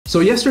So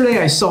yesterday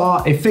I saw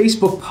a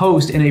Facebook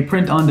post in a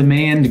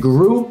print-on-demand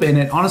group, and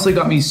it honestly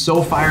got me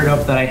so fired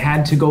up that I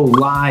had to go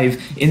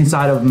live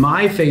inside of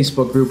my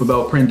Facebook group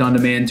about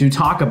print-on-demand to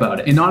talk about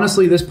it. And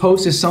honestly, this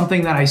post is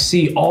something that I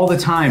see all the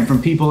time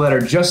from people that are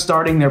just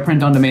starting their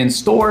print-on-demand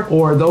store,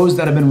 or those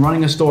that have been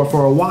running a store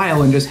for a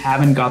while and just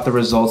haven't got the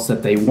results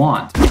that they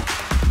want.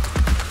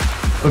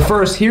 But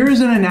first, here's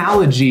an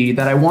analogy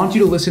that I want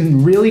you to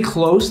listen really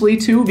closely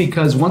to,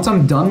 because once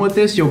I'm done with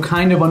this, you'll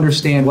kind of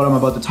understand what I'm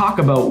about to talk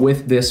about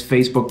with this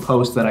Facebook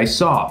post that I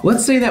saw.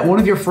 Let's say that one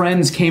of your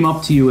friends came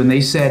up to you and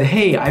they said,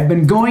 hey, I've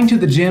been going to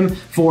the gym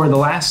for the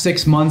last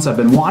 6 months. I've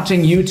been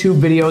watching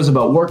YouTube videos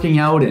about working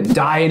out and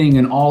dieting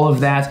and all of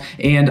that.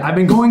 And I've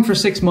been going for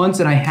 6 months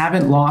and I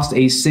haven't lost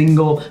a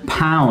single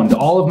pound.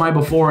 All of my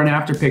before and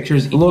after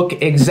pictures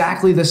look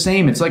exactly the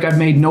same. It's like I've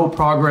made no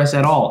progress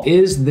at all.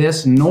 Is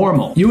this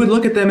normal? You would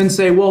look at them and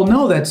say, well,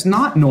 no, that's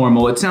not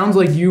normal. It sounds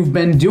like you've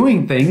been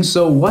doing things,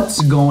 so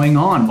what's going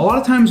on? A lot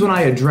of times when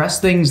I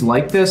address things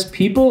like this,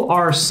 people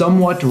are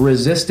somewhat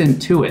resistant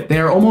to it.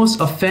 They're almost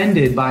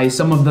offended by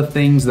some of the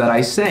things that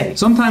I say.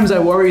 Sometimes I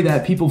worry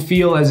that people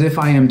feel as if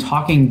I am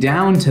talking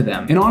down to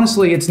them. And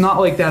honestly, it's not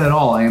like that at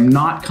all. I am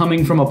not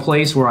coming from a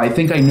place where I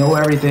think I know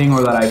everything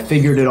or that I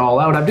figured it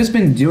all out. I've just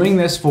been doing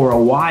this for a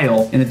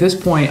while, and at this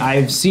point,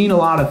 I've seen a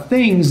lot of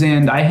things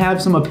and I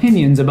have some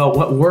opinions about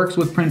what works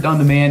with print on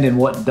demand and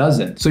what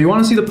doesn't. So you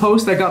want to see the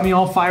post that got me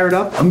all fired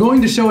up? I'm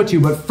going to show it to you,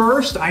 but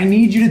first I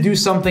need you to do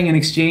something in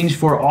exchange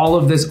for all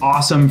of this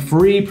awesome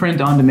free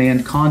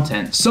print-on-demand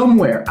content.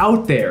 Somewhere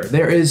out there,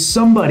 there is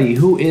somebody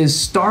who is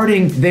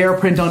starting their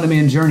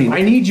print-on-demand journey.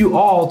 I need you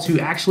all to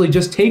actually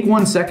just take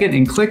 1 second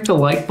and click the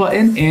like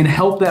button and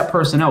help that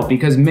person out,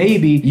 because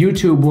maybe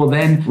YouTube will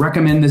then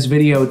recommend this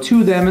video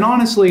to them, and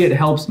honestly, it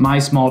helps my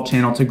small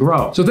channel to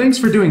grow. So thanks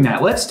for doing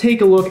that. Let's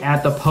take a look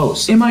at the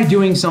post. Am I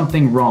doing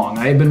something wrong?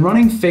 I have been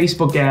running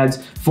Facebook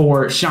ads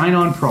for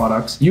Shine-On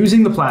products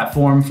using the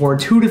platform for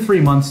 2 to 3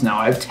 months now.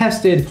 I've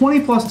tested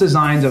 20 plus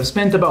designs. I've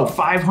spent about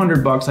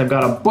 500 bucks. I've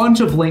got a bunch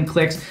of link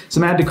clicks,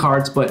 some add to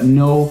carts, but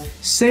no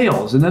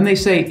sales. And then they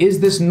say, is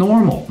this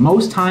normal?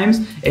 Most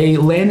times a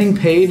landing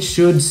page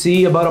should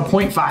see about a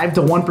 0.5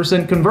 to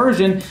 1%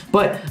 conversion,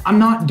 but I'm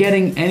not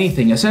getting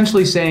anything.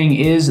 Essentially saying,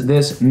 is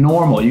this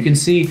normal? You can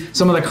see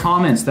some of the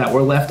comments that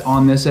were left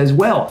on this as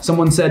well.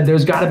 Someone said,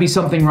 there's gotta be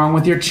something wrong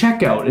with your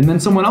checkout. And then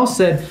someone else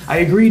said, I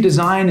agree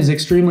design is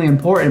extremely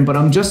important, but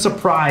I'm just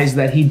surprised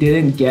that he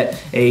didn't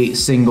get a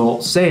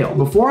single sale.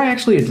 Before I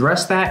actually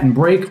address that and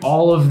break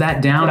all of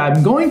that down,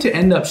 I'm going to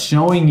end up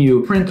showing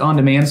you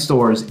print-on-demand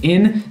stores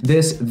in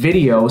this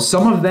video.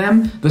 Some of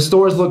them, the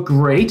stores look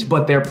great,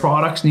 but their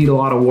products need a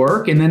lot of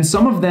work. And then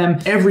some of them,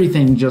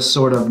 everything just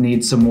sort of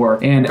needs some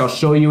work. And I'll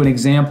show you an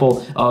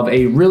example of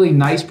a really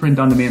nice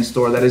print-on-demand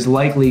store that is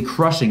likely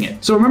crushing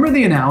it. So remember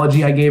the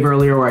analogy I gave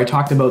earlier where I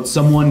talked about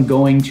someone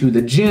going to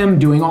the gym,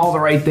 doing all the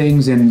right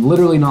things and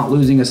literally not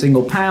losing a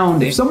single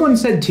pound? If someone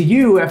said to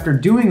you after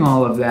doing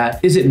all of that,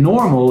 is it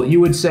normal?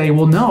 You would say,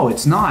 well, no,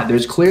 it's not.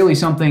 There's clearly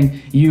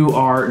something you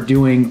are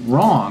doing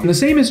wrong. And the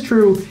same is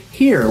true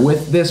here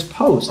with this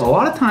post. A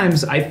lot of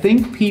times I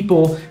think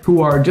people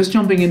who are just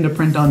jumping into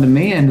print on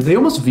demand, they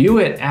almost view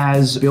it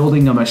as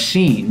building a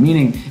machine,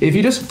 meaning if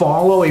you just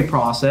follow a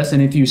process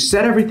and if you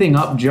set everything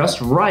up just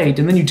right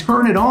and then you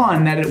turn it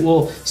on, that it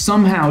will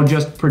somehow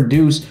just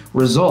produce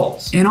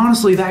results. And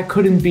honestly, that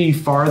couldn't be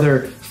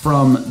farther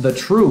from the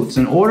truth.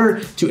 In order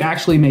to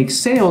actually make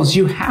sales,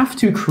 you have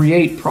to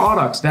create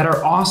products that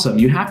are awesome.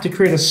 You have to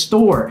create a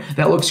store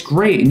that looks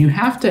great, and you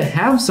have to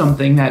have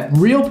something that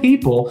real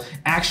people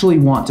actually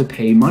want to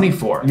pay money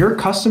for. Your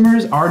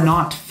customers are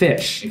not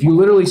fish. If you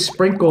literally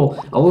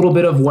sprinkle a little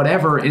bit of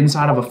whatever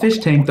inside of a fish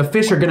tank, the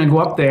fish are gonna go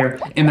up there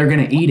and they're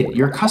gonna eat it.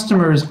 Your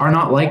customers are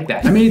not like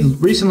that. I made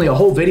recently a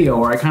whole video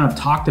where I kind of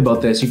talked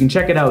about this. You can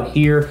check it out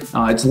here.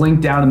 It's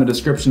linked down in the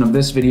description of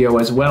this video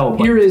as well.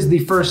 But here is the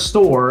first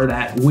store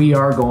that we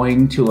are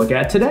going to look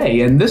at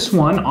today. And this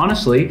one,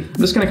 honestly, I'm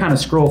just gonna kind of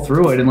scroll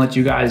through it and let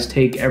you guys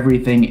take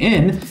everything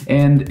in.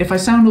 And if I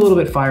sound a little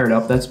bit fired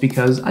up, that's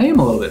because I am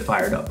a little bit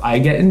fired up. I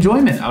get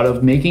enjoyment out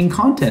of making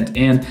content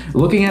and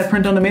looking at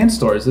print-on-demand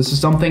stores. This is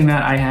something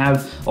that I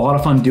have a lot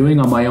of fun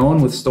doing on my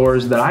own with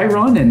stores that I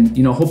run, and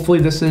hopefully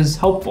this is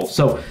helpful.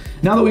 So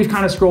now that we've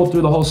kind of scrolled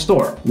through the whole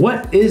store,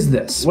 what is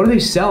this? What are they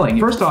selling?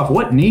 First off,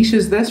 what niche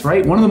is this,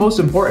 right? One of the most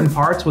important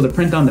parts with a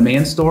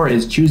print-on-demand store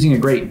is choosing a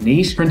great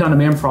niche.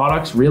 Print-on-demand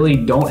products really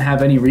don't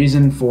have any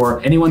reason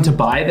for anyone to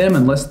buy them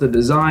unless the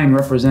design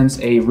represents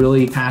a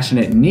really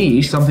passionate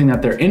niche, something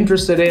that they're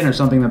interested in or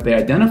something that they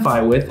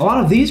identify with. A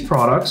lot of these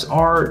products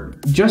are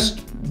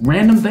just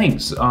random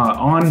things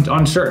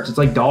on shirts. It's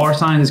like dollar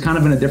signs, it's kind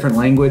of in a different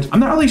language.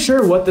 I'm not really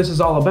sure what this is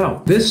all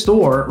about. This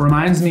store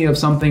reminds me of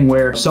something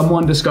where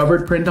someone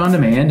discovered print on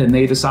demand and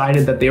they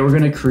decided that they were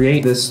gonna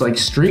create this like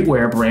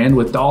streetwear brand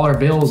with dollar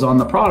bills on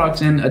the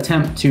products and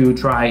attempt to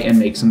try and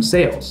make some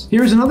sales.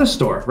 Here's another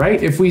store,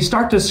 right? If we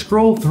start to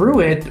scroll through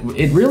it,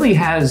 it really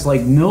has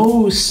like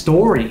no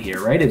story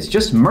here, right? It's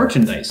just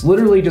merchandise,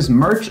 literally just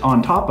merch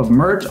on top of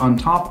merch on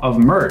top of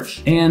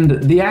merch.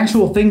 And the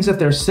actual things that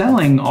they're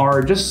selling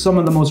are just some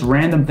of the most most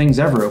random things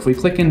ever. If we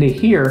click into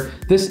here,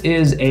 this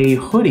is a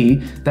hoodie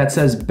that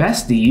says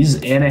Besties,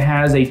 and it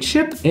has a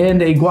chip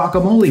and a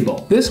guacamole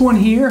bowl. This one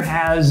here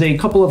has a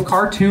couple of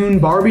cartoon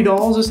Barbie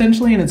dolls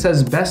essentially, and it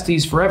says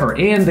Besties Forever.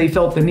 And they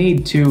felt the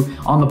need to,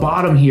 on the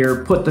bottom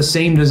here, put the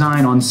same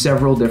design on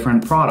several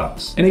different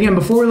products. And again,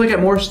 before we look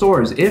at more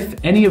stores, if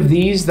any of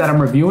these that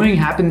I'm reviewing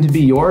happen to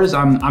be yours,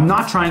 I'm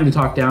not trying to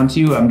talk down to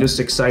you. I'm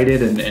just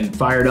excited and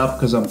fired up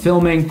because I'm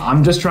filming.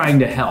 I'm just trying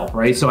to help,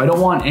 right? So I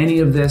don't want any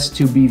of this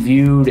to be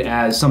viewed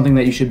as something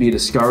that you should be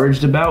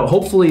discouraged about.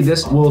 Hopefully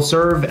this will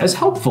serve as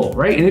helpful,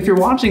 right? And if you're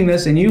watching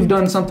this and you've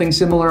done something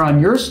similar on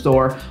your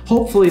store,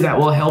 hopefully that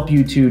will help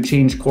you to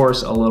change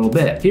course a little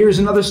bit. Here's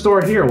another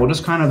store here. We'll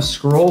just kind of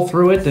scroll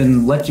through it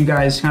and let you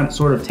guys kind of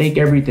sort of take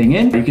everything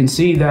in. You can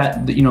see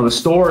that, you know, the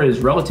store is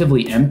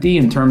relatively empty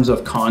in terms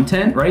of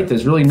content, right?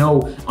 There's really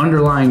no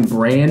underlying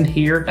brand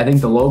here. I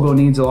think the logo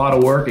needs a lot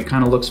of work. It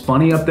kind of looks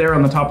funny up there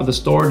on the top of the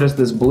store, just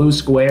this blue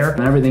square,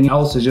 and everything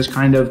else is just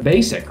kind of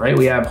basic, right?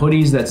 We have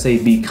hoodies that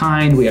say be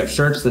kind. We have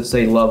shirts that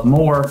say love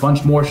more, a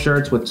bunch more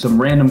shirts with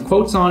some random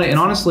quotes on it. And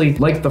honestly,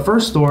 like the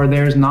first store,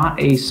 there's not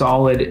a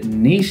solid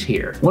niche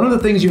here. One of the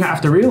things you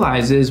have to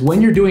realize is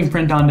when you're doing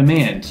print on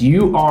demand,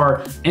 you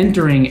are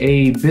entering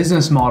a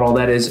business model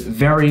that is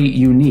very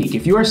unique.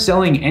 If you are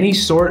selling any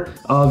sort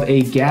of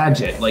a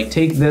gadget, like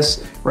take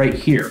this right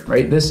here,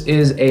 right? This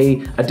is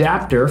a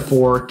adapter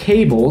for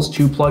cables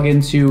to plug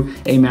into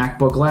a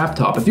MacBook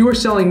laptop. If you were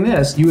selling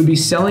this, you would be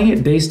selling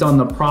it based on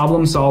the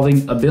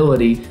problem-solving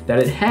ability that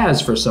it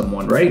has for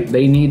someone, right?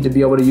 They need to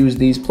be able to use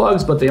these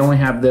plugs, but they only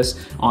have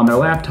this on their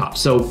laptop,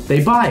 so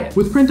they buy it.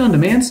 With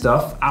print-on-demand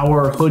stuff,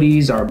 our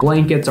hoodies, our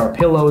blankets, our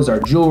pillows, our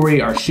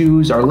jewelry, our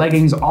shoes, our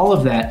leggings, all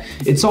of that,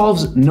 it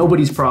solves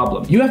nobody's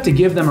problem. You have to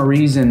give them a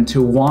reason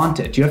to want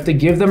it. You have to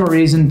give them a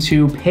reason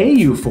to pay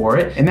you for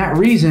it, and that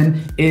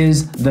reason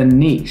is the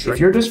niche. If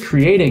you're just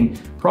creating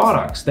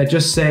products that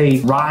just say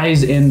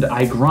rise and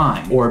I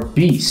grind, or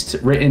beast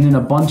written in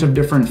a bunch of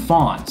different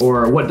fonts,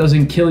 or what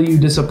doesn't kill you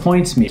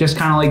disappoints me, just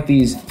kind of like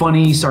these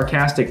funny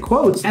sarcastic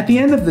quotes, at the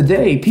end of the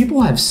day, people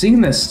have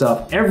seen this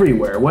stuff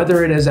everywhere,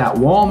 whether it is at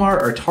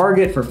Walmart or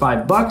Target for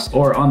 $5,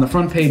 or on the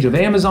front page of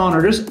Amazon,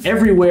 or just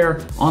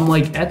everywhere on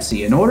like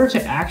Etsy. In order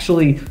to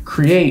actually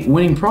create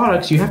winning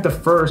products, you have to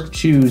first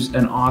choose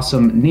an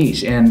awesome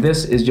niche, and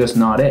this is just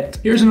not it.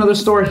 Here's another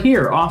store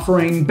here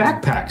offering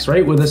backpacks,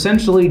 right, with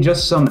essentially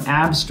just some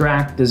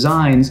abstract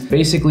designs,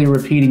 basically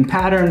repeating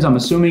patterns. I'm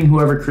assuming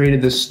whoever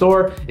created this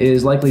store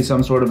is likely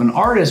some sort of an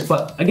artist,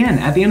 but again,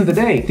 at the end of the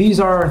day, these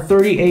are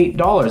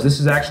 $38. This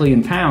is actually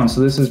in pounds,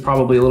 so this is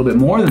probably a little bit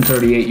more than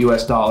 38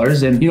 US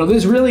dollars. And you know,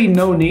 there's really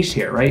no niche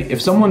here, right?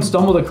 If someone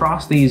stumbled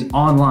across these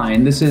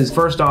online, this is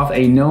first off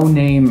a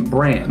no-name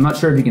brand. I'm not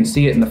sure if you can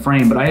see it in the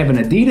frame, but I have an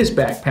Adidas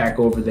backpack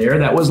over there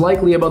that was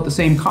likely about the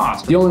same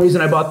cost. The only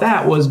reason I bought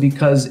that was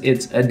because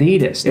it's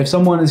Adidas. If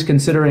someone is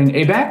considering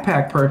a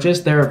backpack purchase,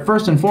 they're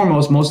first and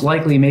foremost most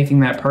likely making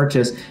that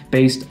purchase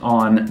based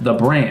on the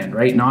brand,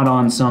 right? Not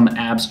on some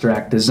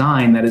abstract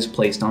design that is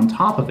placed on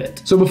top of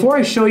it. So before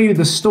I show you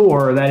the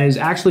store that is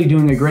actually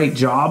doing a great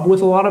job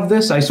with a lot of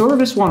this, I sort of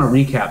just want to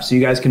recap so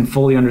you guys can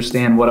fully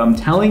understand what I'm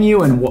telling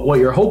you and what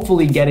you're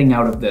hopefully getting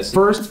out of this.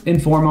 First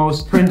and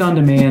foremost, print on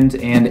demand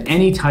and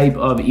any type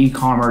of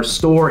e-commerce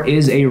store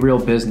is a real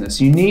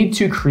business. You need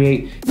to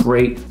create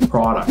great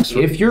products.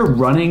 If you're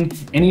running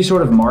any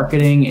sort of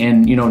marketing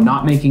and, you know,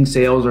 not making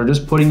sales, or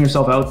just putting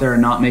yourself out there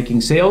and not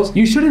making sales,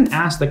 you shouldn't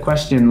ask the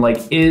question like,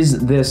 is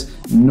this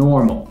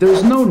normal?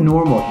 There's no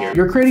normal here.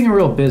 You're creating a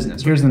real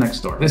business. Here's the next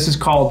store. This is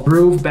called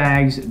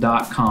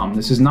groovebags.com.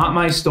 This is not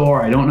my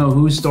store. I don't know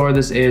whose store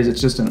this is.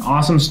 It's just an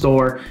awesome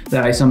store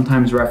that I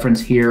sometimes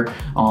reference here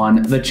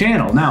on the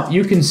channel. Now,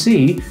 you can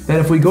see that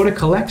if we go to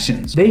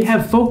collections, they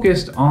have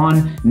focused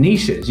on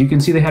niches. You can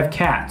see they have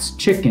cats,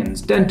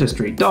 chickens,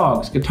 dentistry,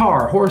 dogs,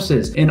 guitar,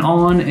 horses, and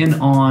on and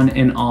on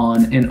and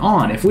on and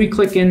on. If we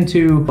click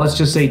into, let's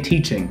just say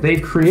teaching,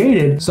 they've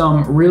created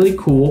some really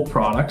cool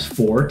products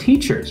for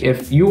teachers.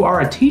 If you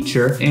are a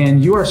teacher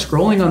and you are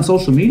scrolling on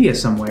social media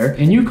somewhere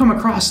and you come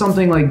across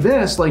something like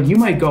this, like you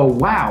might go,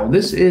 wow,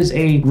 this is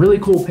a really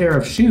cool pair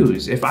of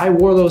shoes. If I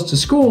wore those to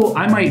school,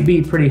 I might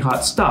be pretty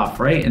hot stuff,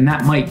 right? And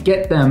that might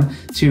get them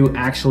to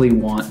actually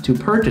want to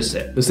purchase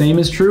it. The same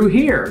is true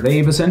here.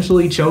 They've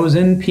essentially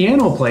chosen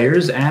piano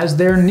players as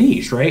their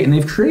niche, right? And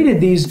they've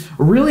created these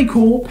really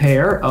cool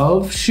pair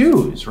of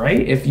shoes, right?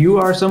 If you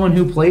are someone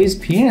who plays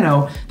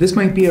piano, this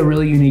might be a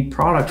really unique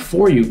product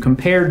for you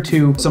compared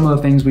to some of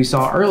the things we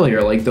saw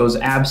earlier, like those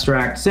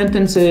abstract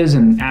sentences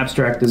and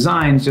abstract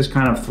designs just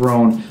kind of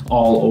thrown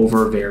all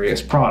over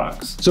various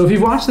products. So if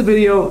you've watched the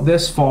video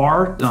this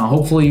far,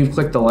 hopefully you've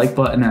clicked the like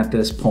button at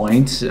this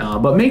point,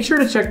 but make sure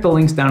to check the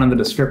links down in the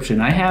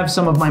description. I have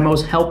some of my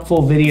most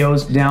helpful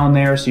videos down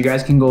there so you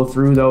guys can go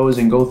through those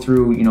and go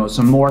through, you know,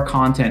 some more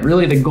content.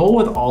 Really, the goal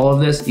with all of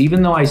this,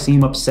 even though I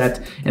seem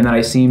upset and that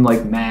I seem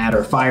like mad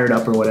or fired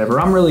up or whatever,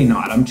 I'm really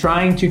not. I'm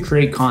trying to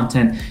create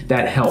content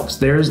that helps,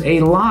 There's a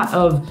lot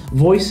of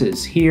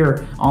voices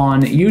here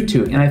on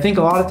YouTube, and I think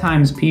a lot of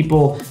times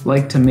people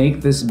like to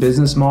make this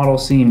business model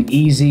seem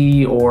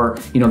easy, or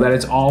that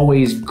it's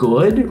always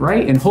good,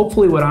 right? And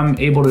hopefully what I'm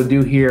able to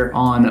do here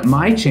on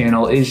my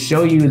channel is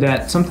show you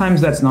that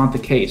sometimes that's not the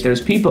case.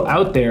 There's people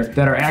out there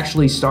that are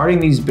actually starting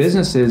these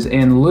businesses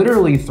and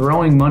literally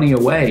throwing money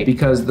away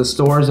because the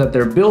stores that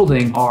they're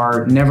building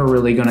are never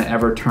really going to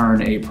ever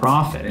turn a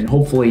profit. And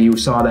hopefully you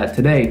saw that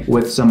today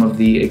with some of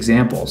the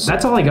examples.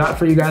 That's all I got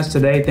for you guys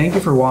today. Thank you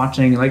for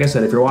watching. Like I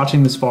said, if you're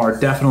watching this far,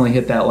 definitely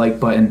hit that like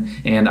button,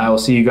 and I will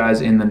see you guys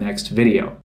in the next video.